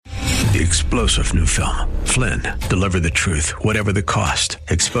The explosive new film, Flynn, deliver the truth, whatever the cost,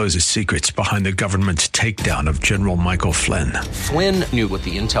 exposes secrets behind the government's takedown of General Michael Flynn. Flynn knew what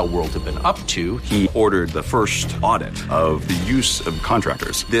the intel world had been up to. He ordered the first audit of the use of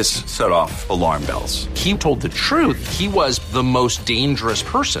contractors. This set off alarm bells. He told the truth. He was the most dangerous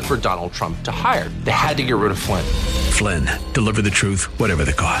person for Donald Trump to hire. They had to get rid of Flynn. Flynn, deliver the truth, whatever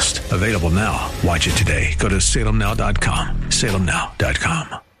the cost. Available now. Watch it today. Go to salemnow.com.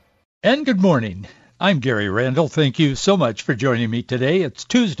 salemnow.com. And good morning. I'm Gary Randall. Thank you so much for joining me today. It's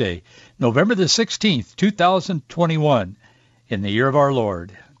Tuesday, November the 16th, 2021, in the year of our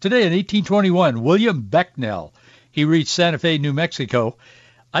Lord. Today in 1821, William Becknell, he reached Santa Fe, New Mexico.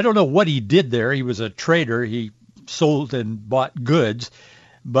 I don't know what he did there. He was a trader. He sold and bought goods.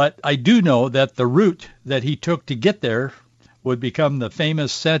 But I do know that the route that he took to get there would become the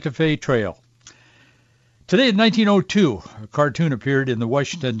famous Santa Fe Trail. Today in 1902, a cartoon appeared in the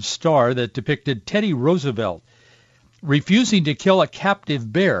Washington Star that depicted Teddy Roosevelt refusing to kill a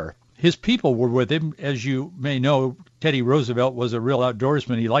captive bear. His people were with him. As you may know, Teddy Roosevelt was a real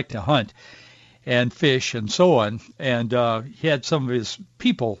outdoorsman. He liked to hunt and fish and so on. And he had some of his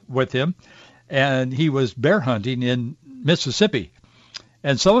people with him, and he was bear hunting in Mississippi.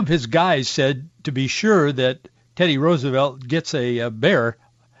 And some of his guys said to be sure that Teddy Roosevelt gets a bear.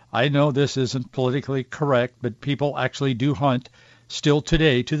 I know this isn't politically correct, but people actually do hunt still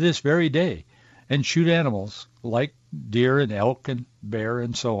today, to this very day, and shoot animals like deer and elk and bear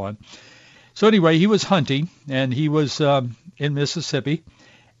and so on. So anyway, he was hunting, and he was in Mississippi,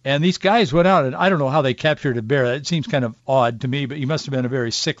 and these guys went out, and I don't know how they captured a bear. That seems kind of odd to me, but he must have been a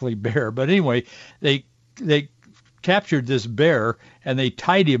very sickly bear. But anyway, they captured this bear, and they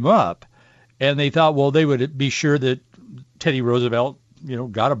tied him up, and they thought, well, they would be sure that Teddy Roosevelt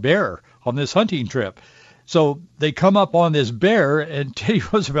got a bear on this hunting trip. So they come up on this bear, and Teddy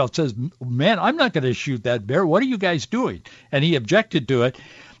Roosevelt says, man, I'm not going to shoot that bear. What are you guys doing? And he objected to it.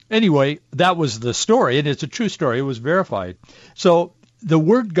 Anyway, that was the story, and it's a true story. It was verified. So the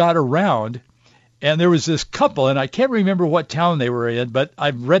word got around, and there was this couple, and I can't remember what town they were in, but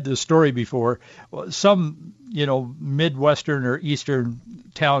I've read this story before, some, Midwestern or Eastern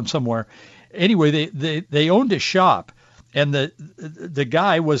town somewhere. Anyway, they owned a shop. And the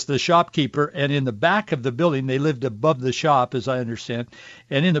guy was the shopkeeper, and in the back of the building, they lived above the shop, as I understand.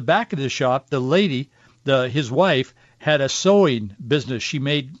 And in the back of the shop, the lady, his wife, had a sewing business. She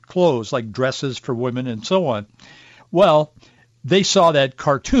made clothes, like dresses for women and so on. Well, they saw that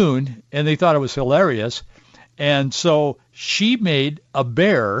cartoon, and they thought it was hilarious. And so she made a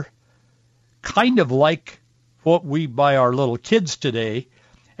bear, kind of like what we buy our little kids today,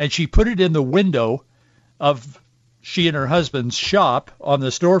 and she put it in the window of she and her husband's shop on the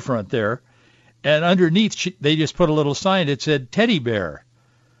storefront there, and underneath they just put a little sign that said Teddy Bear.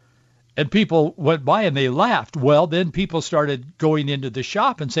 And people went by and they laughed. Well, then people started going into the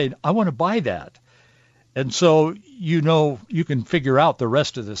shop and saying, I want to buy that. And so, you can figure out the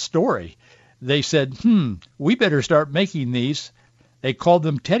rest of the story. They said, we better start making these. They called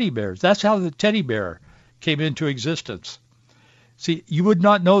them teddy bears. That's how the teddy bear came into existence. See, you would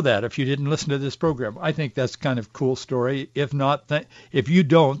not know that if you didn't listen to this program. I think that's kind of a cool story. If not, if you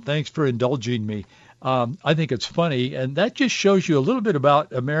don't, thanks for indulging me. I think it's funny, and that just shows you a little bit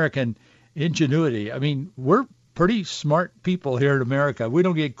about American ingenuity. I mean, we're pretty smart people here in America. We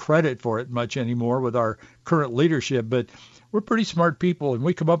don't get credit for it much anymore with our current leadership, but we're pretty smart people, and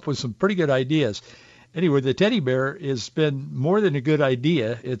we come up with some pretty good ideas. Anyway, the teddy bear has been more than a good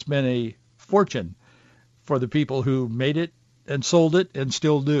idea. It's been a fortune for the people who made it and sold it and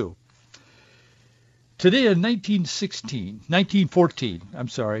still do. Today in 1914,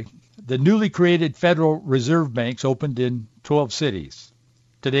 the newly created Federal Reserve Banks opened in 12 cities.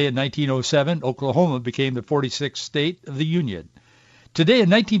 Today in 1907, Oklahoma became the 46th state of the Union. Today in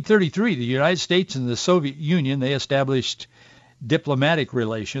 1933, the United States and the Soviet Union, they established diplomatic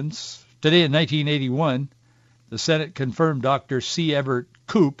relations. Today in 1981, the Senate confirmed Dr. C. Everett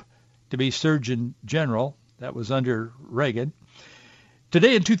Koop to be Surgeon General. That was under Reagan.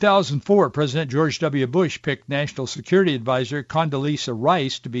 Today in 2004, President George W. Bush picked National Security Advisor Condoleezza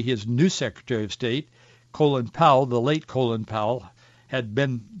Rice to be his new Secretary of State. Colin Powell, the late Colin Powell, had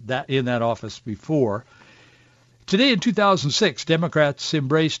been in that office before. Today in 2006, Democrats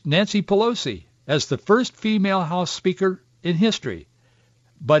embraced Nancy Pelosi as the first female House Speaker in history.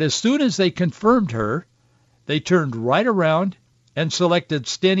 But as soon as they confirmed her, they turned right around and selected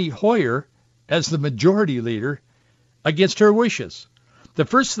Steny Hoyer as the majority leader against her wishes. The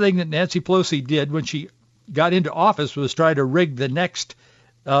first thing that Nancy Pelosi did when she got into office was try to rig the next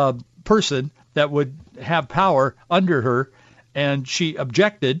person that would have power under her, and she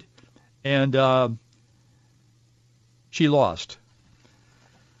objected, and she lost.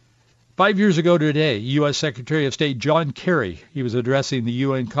 5 years ago today, U.S. Secretary of State John Kerry, he was addressing the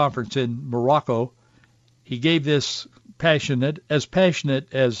UN conference in Morocco. He gave this passionate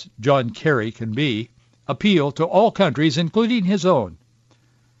as John Kerry can be, appeal to all countries, including his own,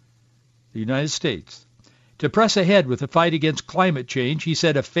 the United States, to press ahead with the fight against climate change. He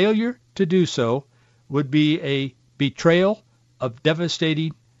said a failure to do so would be a betrayal of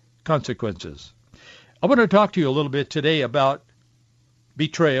devastating consequences. I want to talk to you a little bit today about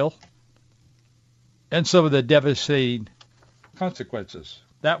betrayal and some of the devastating consequences.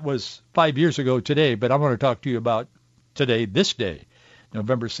 That was 5 years ago today, but I want to talk to you about today, this day,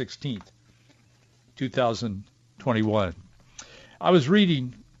 November 16th, 2021. I was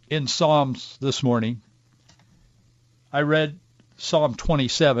reading in Psalms this morning. I read Psalm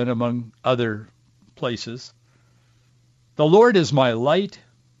 27, among other places. The Lord is my light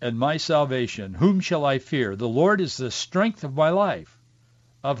and my salvation. Whom shall I fear? The Lord is the strength of my life.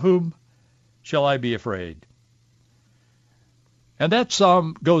 Of whom shall I be afraid? And that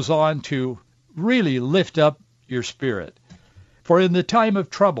psalm goes on to really lift up your spirit. For in the time of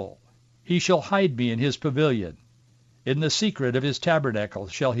trouble he shall hide me in his pavilion. In the secret of his tabernacle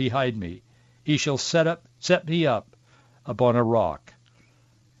shall he hide me. He shall set me up upon a rock.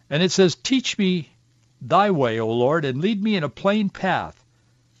 And it says, teach me thy way, O Lord, and lead me in a plain path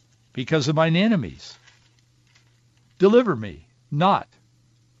because of mine enemies. Deliver me not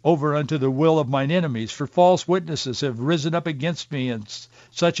over unto the will of mine enemies, for false witnesses have risen up against me, and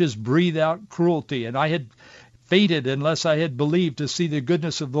such as breathe out cruelty. And I had fainted unless I had believed to see the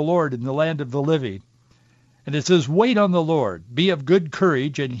goodness of the Lord in the land of the living. And it says, wait on the Lord, be of good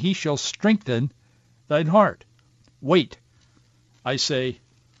courage, and he shall strengthen thine heart. Wait, I say,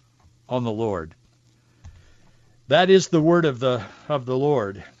 on the Lord. That is the word of the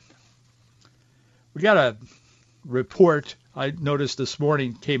Lord. We got a report I noticed this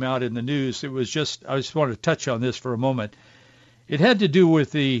morning came out in the news. I just want to touch on this for a moment. It had to do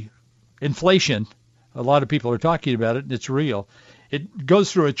with the inflation. A lot of people are talking about it, and it's real. It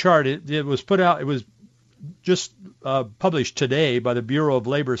goes through a chart. It was put out. It was just published today by the Bureau of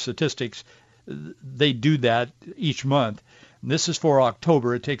Labor Statistics. They do that each month. And this is for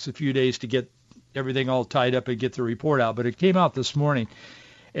October. It takes a few days to get everything all tied up and get the report out, but it came out this morning.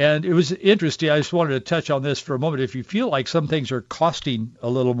 And it was interesting. I just wanted to touch on this for a moment. If you feel like some things are costing a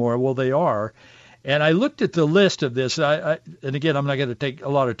little more, well, they are. And I looked at the list of this, and again, I'm not going to take a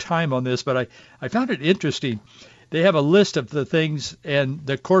lot of time on this, but I found it interesting. They have a list of the things and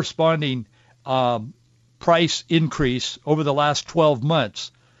the corresponding price increase over the last 12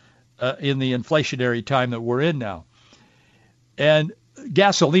 months in the inflationary time that we're in now. And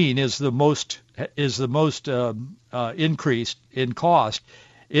gasoline is the most increased in cost.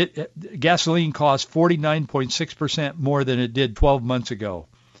 Gasoline costs 49.6% more than it did 12 months ago.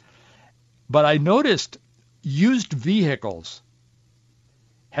 But I noticed used vehicles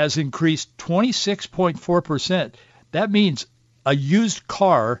has increased 26.4%. That means a used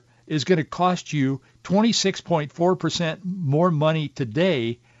car is going to cost you 26.4% more money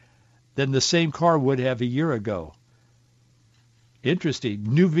today than the same car would have a year ago. Interesting.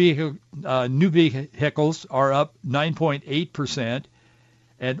 New vehicles are up 9.8%,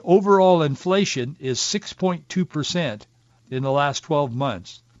 and overall inflation is 6.2% in the last 12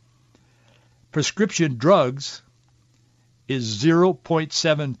 months. Prescription drugs is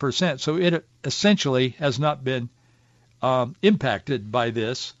 0.7%, so it essentially has not been impacted by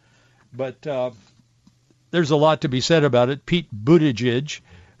this, but there's a lot to be said about it. Pete Buttigieg,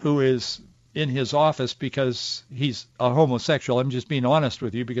 who is in his office because he's a homosexual. I'm just being honest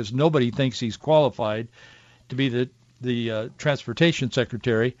with you, because nobody thinks he's qualified to be the transportation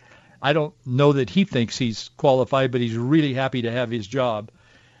secretary. I don't know that he thinks he's qualified, but he's really happy to have his job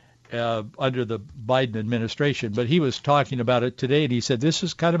under the Biden administration. But he was talking about it today, and he said this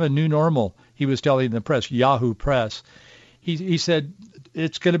is kind of a new normal. He was telling the press, Yahoo Press. He said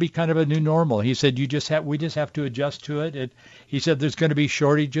it's going to be kind of a new normal. He said we just have to adjust to it. And he said there's going to be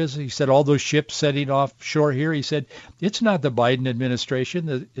shortages. He said all those ships setting offshore here. He said it's not the Biden administration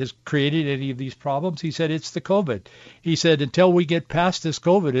that has created any of these problems. He said it's the COVID. He said until we get past this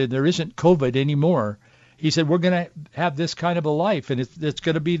COVID and there isn't COVID anymore, he said we're going to have this kind of a life, and it's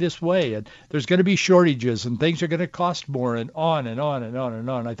going to be this way, and there's going to be shortages, and things are going to cost more, and on and on and on and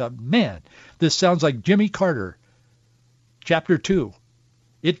on. I thought, man, this sounds like Jimmy Carter, Chapter 2.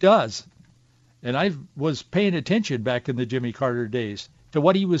 It does. And I was paying attention back in the Jimmy Carter days to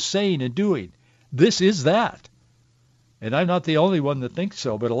what he was saying and doing. This is that. And I'm not the only one that thinks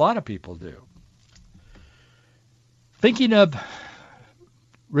so, but a lot of people do. Thinking of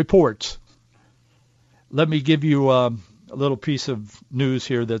reports. Let me give you a little piece of news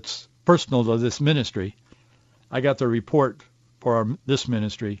here that's personal to this ministry. I got the report for this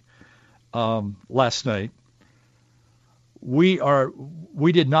ministry last night. We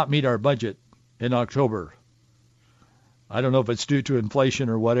did not meet our budget in October. I don't know if it's due to inflation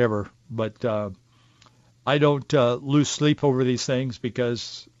or whatever, but I don't lose sleep over these things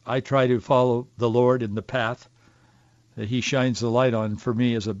because I try to follow the Lord in the path that he shines the light on for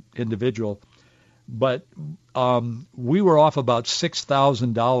me as an individual. But we were off about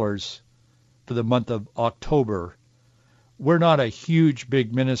 $6,000 for the month of October. We're not a huge,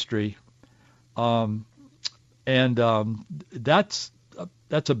 big ministry, and that's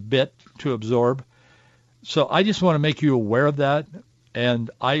a bit to absorb. So I just want to make you aware of that.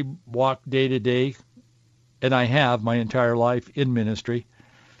 And I walk day to day, and I have my entire life in ministry.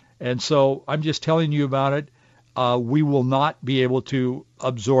 And so I'm just telling you about it. We will not be able to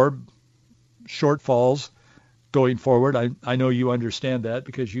absorb shortfalls going forward. I know you understand that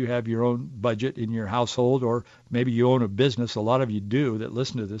because you have your own budget in your household, or maybe you own a business. A lot of you do that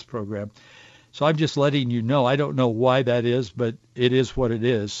listen to this program. So I'm just letting you know. I don't know why that is, but it is what it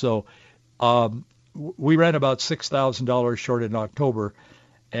is. So we ran about $6,000 short in October,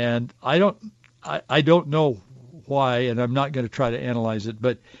 and I don't know why, and I'm not going to try to analyze it,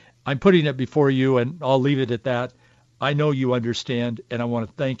 but I'm putting it before you, and I'll leave it at that. I know you understand, and I want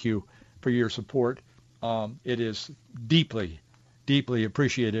to thank you for your support. It is deeply, deeply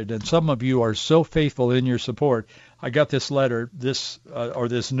appreciated, and some of you are so faithful in your support. I got this letter, this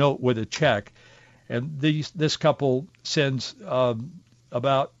note with a check, and this couple sends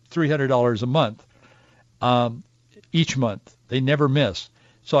about $300 a month each month. They never miss.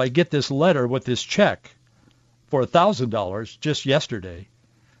 So I get this letter with this check for $1,000 just yesterday,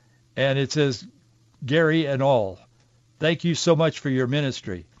 and it says, "Gary and all, thank you so much for your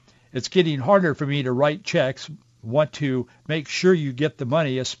ministry. It's getting harder for me to write checks. Want to make sure you get the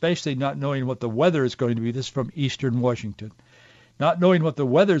money, especially not knowing what the weather is going to be." This is from Eastern Washington. "Not knowing what the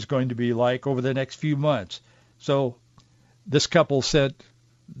weather is going to be like over the next few months." So this couple sent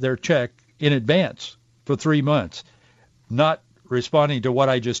their check in advance for 3 months, not responding to what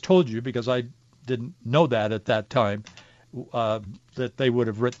I just told you because I didn't know that at that time, that they would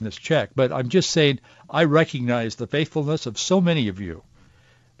have written this check. But I'm just saying I recognize the faithfulness of so many of you.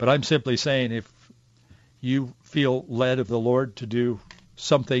 But I'm simply saying if you feel led of the Lord to do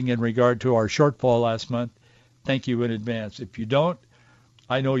something in regard to our shortfall last month, thank you in advance. If you don't,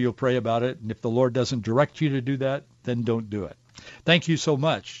 I know you'll pray about it. And if the Lord doesn't direct you to do that, then don't do it. Thank you so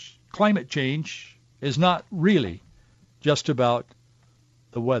much. Climate change is not really just about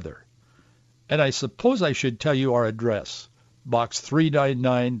the weather. And I suppose I should tell you our address, Box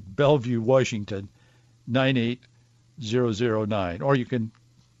 399, Bellevue, Washington, 98009. Or you can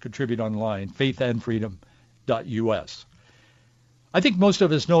contribute online, faithandfreedom.us. I think most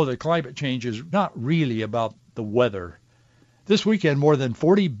of us know that climate change is not really about the weather. This weekend, more than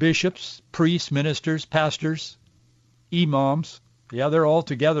 40 bishops, priests, ministers, pastors, imams, they're all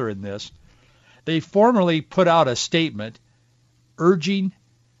together in this. They formally put out a statement urging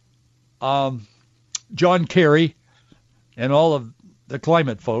John Kerry and all of the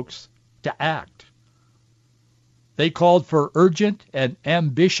climate folks to act. They called for urgent and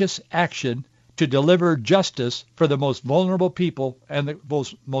ambitious action to deliver justice for the most vulnerable people and the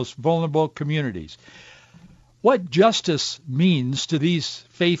most vulnerable communities. What justice means to these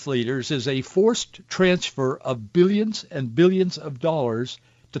faith leaders is a forced transfer of billions and billions of dollars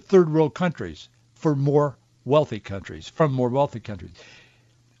to third world countries from more wealthy countries.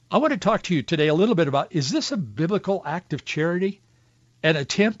 I want to talk to you today a little bit about, is this a biblical act of charity? An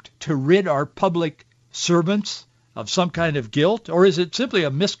attempt to rid our public servants of some kind of guilt? Or is it simply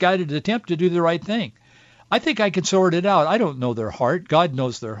a misguided attempt to do the right thing? I think I can sort it out. I don't know their heart. God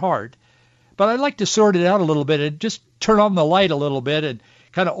knows their heart. But I'd like to sort it out a little bit and just turn on the light a little bit and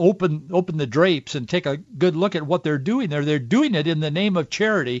kind of open the drapes and take a good look at what they're doing there. They're doing it in the name of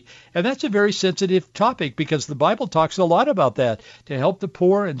charity, and that's a very sensitive topic because the Bible talks a lot about that, to help the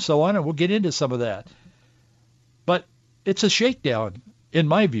poor and so on, and we'll get into some of that. But it's a shakedown, in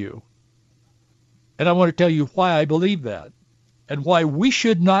my view, and I want to tell you why I believe that and why we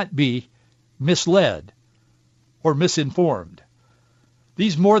should not be misled or misinformed.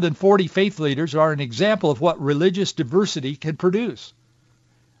 These more than 40 faith leaders are an example of what religious diversity can produce.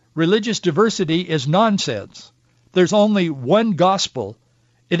 Religious diversity is nonsense. There's only one gospel,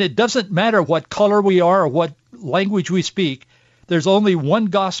 and it doesn't matter what color we are or what language we speak. There's only one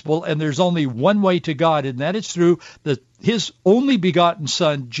gospel, and there's only one way to God, and that is through his only begotten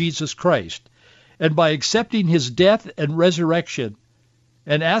Son, Jesus Christ. And by accepting his death and resurrection,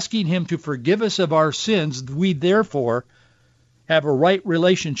 and asking him to forgive us of our sins, we therefore have a right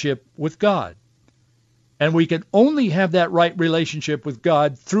relationship with God. And we can only have that right relationship with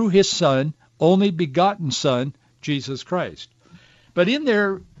God through his Son, only begotten Son, Jesus Christ. But in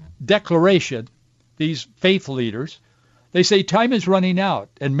their declaration, these faith leaders, they say time is running out,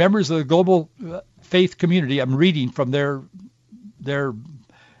 and members of the global faith community, I'm reading from their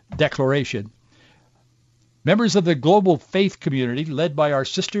declaration, members of the global faith community, led by our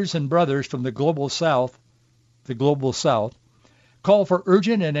sisters and brothers from the global South, call for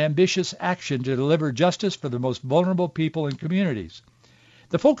urgent and ambitious action to deliver justice for the most vulnerable people and communities.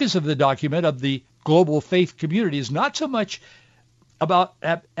 The focus of the document of the global faith community is not so much about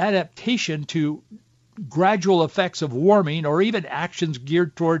adaptation to gradual effects of warming or even actions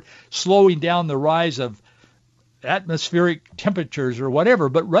geared toward slowing down the rise of atmospheric temperatures or whatever,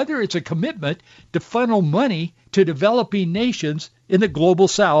 but rather it's a commitment to funnel money to developing nations in the global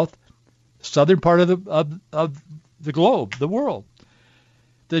South, southern part of the globe, the world.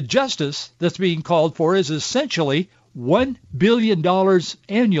 The justice that's being called for is essentially $1 billion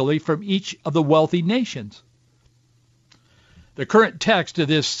annually from each of the wealthy nations. The current text of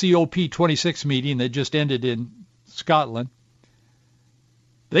this COP26 meeting that just ended in Scotland,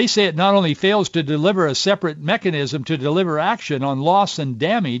 they say it not only fails to deliver a separate mechanism to deliver action on loss and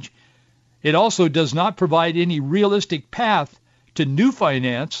damage, it also does not provide any realistic path to new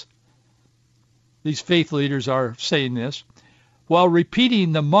finance. These faith leaders are saying this, while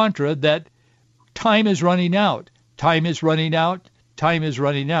repeating the mantra that time is running out, time is running out, time is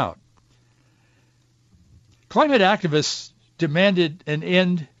running out. Climate activists demanded an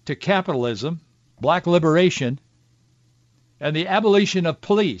end to capitalism, black liberation, and the abolition of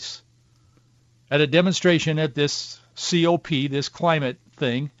police at a demonstration at this COP, this climate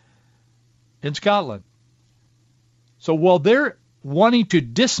thing, in Scotland. So while they're wanting to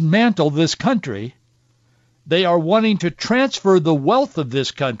dismantle this country, they are wanting to transfer the wealth of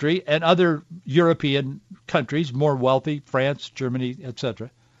this country and other European countries, more wealthy, France, Germany, etc.,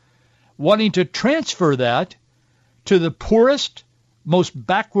 wanting to transfer that to the poorest, most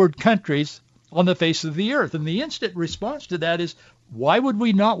backward countries on the face of the earth. And the instant response to that is, why would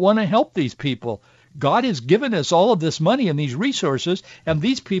we not want to help these people? God has given us all of this money and these resources, and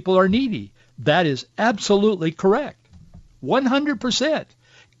these people are needy. That is absolutely correct. 100%.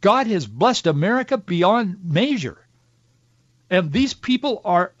 God has blessed America beyond measure. And these people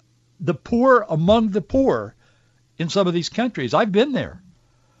are the poor among the poor in some of these countries. I've been there.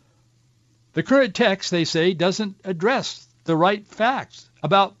 The current text, they say, doesn't address the right facts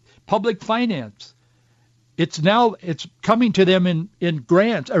about public finance. It's coming to them in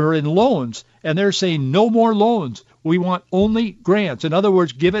grants or in loans, and they're saying no more loans. We want only grants. In other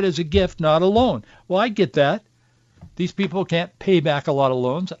words, give it as a gift, not a loan. Well, I get that. These people can't pay back a lot of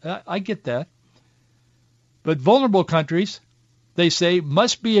loans. I get that. But vulnerable countries, they say,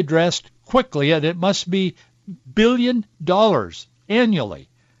 must be addressed quickly, and it must be $1 billion annually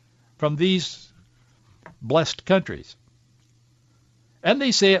from these blessed countries. And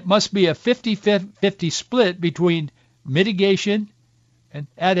they say it must be a 50-50 split between mitigation and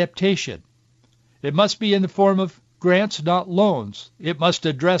adaptation. It must be in the form of grants, not loans. It must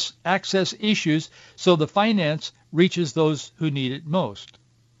address access issues so the finance reaches those who need it most.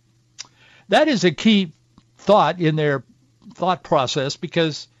 That is a key thought in their thought process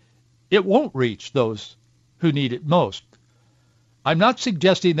because it won't reach those who need it most. I'm not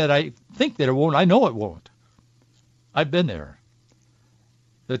suggesting that I think that it won't. I know it won't. I've been there.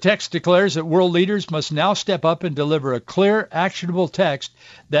 The text declares that world leaders must now step up and deliver a clear, actionable text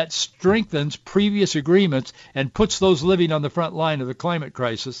that strengthens previous agreements and puts those living on the front line of the climate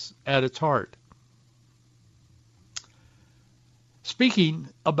crisis at its heart. Speaking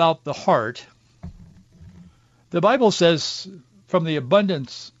about the heart, the Bible says, from the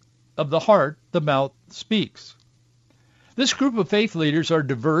abundance of the heart, the mouth speaks. This group of faith leaders are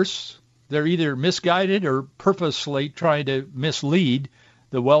diverse. They're either misguided or purposely trying to mislead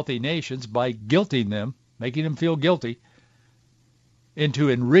the wealthy nations by guilting them, making them feel guilty, into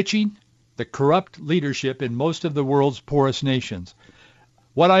enriching the corrupt leadership in most of the world's poorest nations.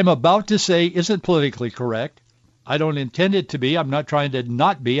 What I'm about to say isn't politically correct. I don't intend it to be. I'm not trying to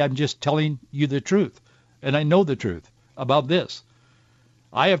not be. I'm just telling you the truth. And I know the truth about this.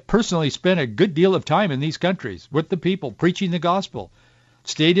 I have personally spent a good deal of time in these countries with the people preaching the gospel,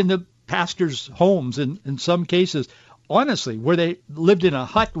 stayed in the pastors' homes in some cases, honestly, where they lived in a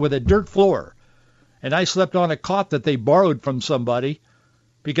hut with a dirt floor. And I slept on a cot that they borrowed from somebody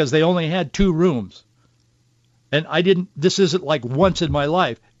because they only had 2 rooms. And this isn't like once in my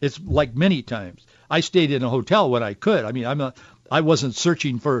life. It's like many times. I stayed in a hotel when I could. I mean, I wasn't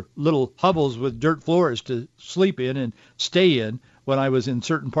searching for little hovels with dirt floors to sleep in and stay in when I was in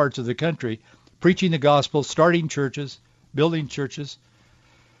certain parts of the country, preaching the gospel, starting churches, building churches,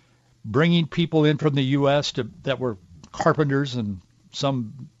 bringing people in from the U.S. that were carpenters and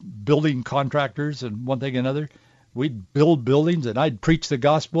some building contractors and one thing and another. We'd build buildings, and I'd preach the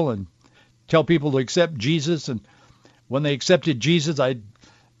gospel and tell people to accept Jesus. And when they accepted Jesus, I'd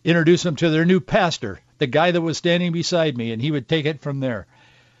introduce them to their new pastor, the guy that was standing beside me, and he would take it from there.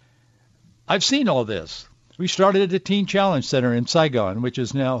 I've seen all this. We started at a Teen Challenge Center in Saigon, which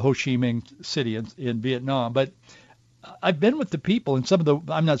is now Ho Chi Minh City in Vietnam. But I've been with the people in some of the,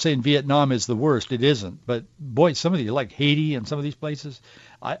 I'm not saying Vietnam is the worst. It isn't. But, boy, some of these, like Haiti and some of these places,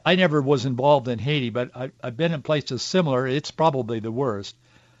 I never was involved in Haiti, but I've been in places similar. It's probably the worst.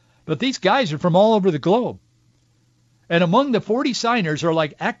 But these guys are from all over the globe. And among the 40 signers are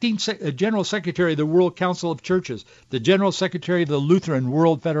like acting General Secretary of the World Council of Churches, the General Secretary of the Lutheran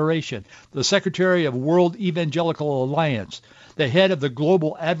World Federation, the Secretary of World Evangelical Alliance, the head of the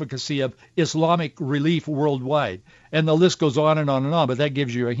Global Advocacy of Islamic Relief Worldwide. And the list goes on and on and on, but that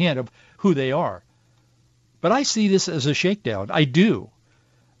gives you a hint of who they are. But I see this as a shakedown. I do.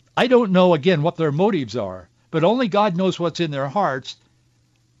 I don't know, again, what their motives are, but only God knows what's in their hearts.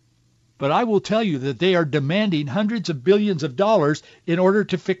 But I will tell you that they are demanding hundreds of billions of dollars in order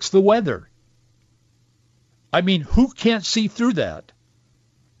to fix the weather. I mean, who can't see through that?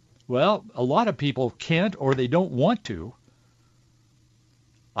 Well, a lot of people can't, or they don't want to.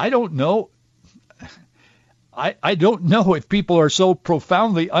 I don't know. I don't know if people are so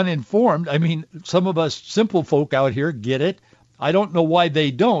profoundly uninformed. I mean, some of us simple folk out here get it. I don't know why they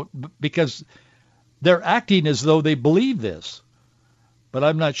don't, because they're acting as though they believe this. But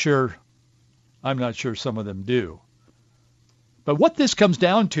I'm not sure some of them do. But what this comes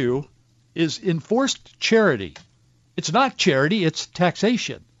down to is enforced charity. It's not charity, it's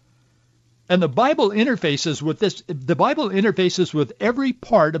taxation. And the Bible interfaces with this. The Bible interfaces with every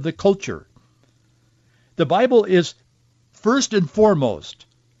part of the culture. The Bible is first and foremost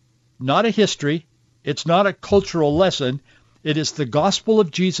not a history. It's not a cultural lesson. It is the gospel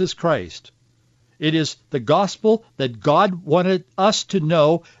of Jesus Christ. It is the gospel that God wanted us to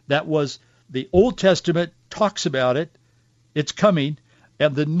know. That was the Old Testament talks about it. It's coming.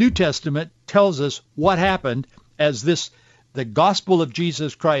 And the New Testament tells us what happened as the gospel of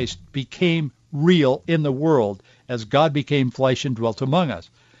Jesus Christ became real in the world as God became flesh and dwelt among us.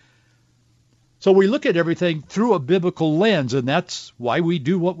 So we look at everything through a biblical lens, and that's why we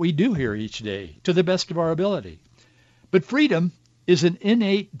do what we do here each day, to the best of our ability. But freedom is an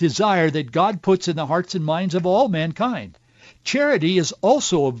innate desire that God puts in the hearts and minds of all mankind. Charity is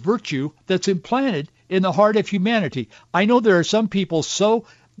also a virtue that's implanted in the heart of humanity. I know there are some people so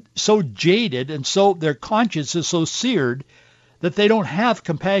jaded and so their conscience is so seared that they don't have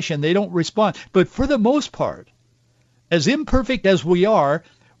compassion, they don't respond. But for the most part, as imperfect as we are,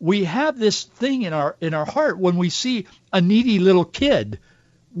 we have this thing in our heart when we see a needy little kid.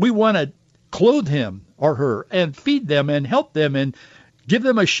 We want to clothe him or her and feed them and help them and give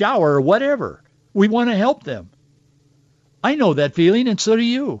them a shower or whatever. We want to help them. I know that feeling, and so do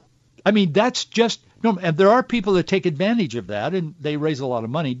you. I mean, that's just, no, and there are people that take advantage of that, and they raise a lot of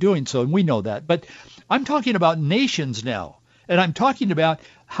money doing so, and we know that. But I'm talking about nations now, and I'm talking about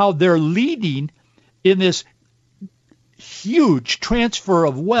how they're leading in this huge transfer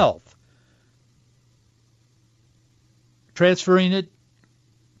of wealth, transferring it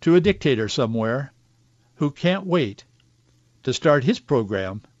to a dictator somewhere who can't wait to start his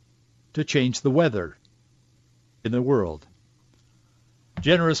program to change the weather in the world.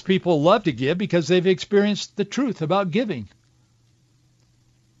 Generous people love to give because they've experienced the truth about giving.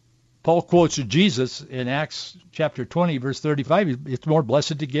 Paul quotes Jesus in Acts chapter 20, verse 35. It's more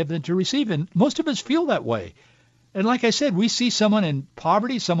blessed to give than to receive. And most of us feel that way. And like I said, we see someone in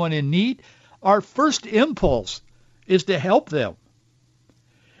poverty, someone in need. Our first impulse is to help them.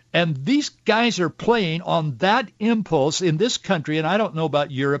 And these guys are playing on that impulse in this country. And I don't know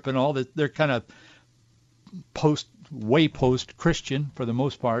about Europe and all that. They're kind of post-Christian for the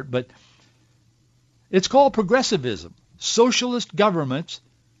most part. But it's called progressivism. Socialist governments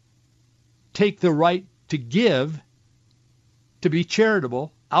take the right to give, to be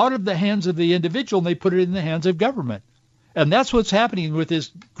charitable, out of the hands of the individual, and they put it in the hands of government. And that's what's happening with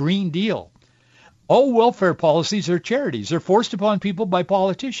this Green Deal. All welfare policies are charities. They're forced upon people by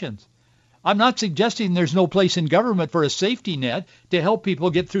politicians. I'm not suggesting there's no place in government for a safety net to help people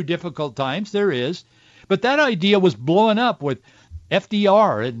get through difficult times. There is. But that idea was blowing up with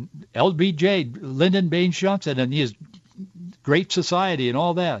FDR and LBJ, Lyndon Baines Johnson, and his Great Society and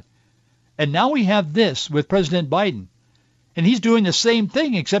all that. And now we have this with President Biden. And he's doing the same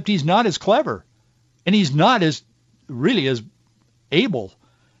thing, except he's not as clever. And he's not as able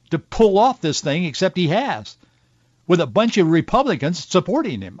to pull off this thing, except he has, with a bunch of Republicans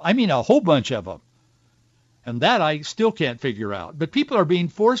supporting him. I mean, a whole bunch of them. And that I still can't figure out. But people are being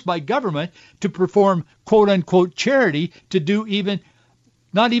forced by government to perform quote-unquote charity to do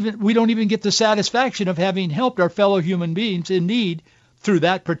we don't even get the satisfaction of having helped our fellow human beings in need through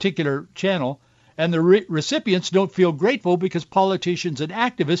that particular channel. And the recipients don't feel grateful because politicians and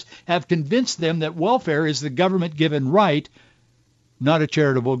activists have convinced them that welfare is the government-given right, not a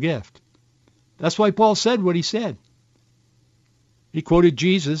charitable gift. That's why Paul said what he said. He quoted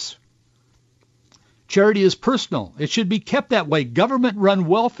Jesus. Charity is personal. It should be kept that way. Government-run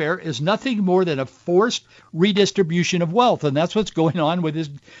welfare is nothing more than a forced redistribution of wealth, and that's what's going on with this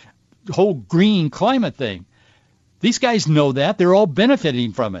whole green climate thing. These guys know that. They're all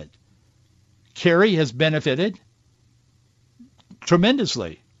benefiting from it. Kerry has benefited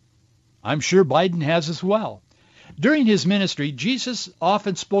tremendously. I'm sure Biden has as well. During his ministry, Jesus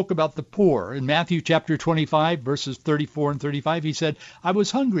often spoke about the poor. In Matthew chapter 25, verses 34 and 35, he said, I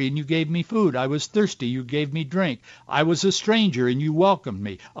was hungry and you gave me food. I was thirsty, you gave me drink. I was a stranger and you welcomed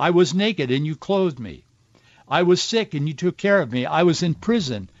me. I was naked and you clothed me. I was sick and you took care of me. I was in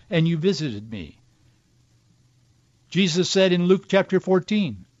prison and you visited me. Jesus said in Luke chapter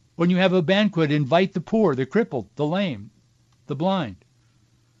 14, when you have a banquet, invite the poor, the crippled, the lame, the blind.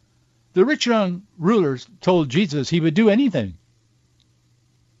 The rich young rulers told Jesus he would do anything.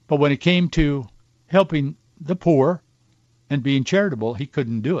 But when it came to helping the poor and being charitable, he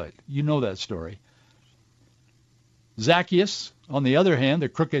couldn't do it. You know that story. Zacchaeus, on the other hand, the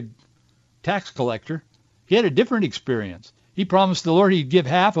crooked tax collector, he had a different experience. He promised the Lord he'd give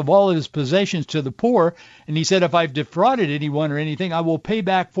half of all of his possessions to the poor, and he said, if I've defrauded anyone or anything, I will pay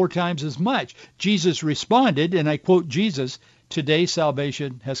back 4 times as much. Jesus responded, and I quote Jesus, today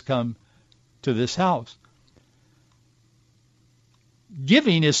salvation has come to this house.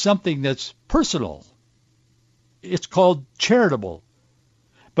 Giving is something that's personal. It's called charitable.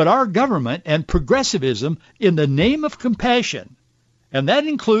 But our government and progressivism, in the name of compassion, and that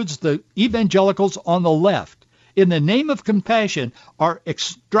includes the evangelicals on the left, in the name of compassion, are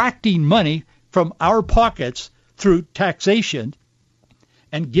extracting money from our pockets through taxation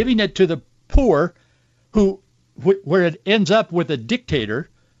and giving it to the poor, where it ends up with a dictator,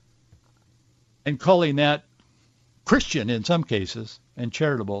 and calling that Christian in some cases and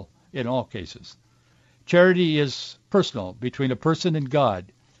charitable in all cases. Charity is personal, between a person and God,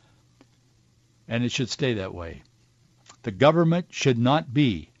 and it should stay that way. The government should not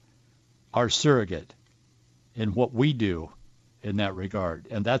be our surrogate in what we do in that regard.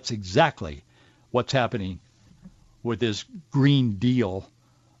 And that's exactly what's happening with this Green Deal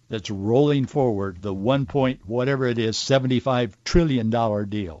that's rolling forward, the $75 trillion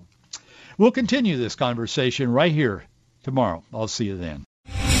deal. We'll continue this conversation right here tomorrow. I'll see you then.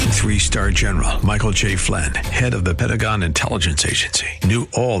 3-star General Michael J. Flynn, head of the Pentagon Intelligence Agency, knew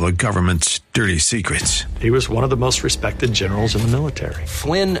all the government's dirty secrets. He was one of the most respected generals in the military.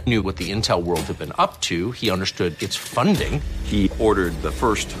 Flynn knew what the intel world had been up to. He understood its funding. He ordered the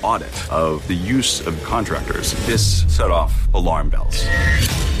first audit of the use of contractors. This set off alarm bells.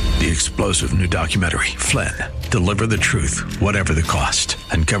 The explosive new documentary, Flynn, Deliver the Truth, Whatever the Cost,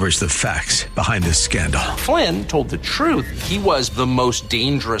 uncovers the facts behind this scandal. Flynn told the truth. He was the most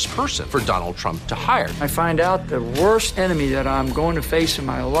dangerous person for Donald Trump to hire. I find out the worst enemy that I'm going to face in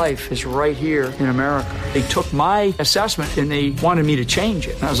my life is right here in America. They took my assessment and they wanted me to change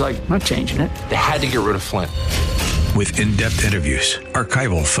it. And I was like, I'm not changing it. They had to get rid of Flynn. With in-depth interviews,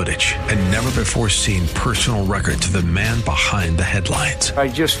 archival footage, and never-before-seen personal records of the man behind the headlines. I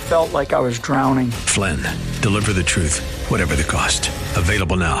just felt like I was drowning. Flynn, Deliver the Truth, Whatever the Cost.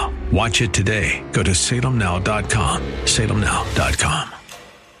 Available now. Watch it today. Go to salemnow.com. salemnow.com.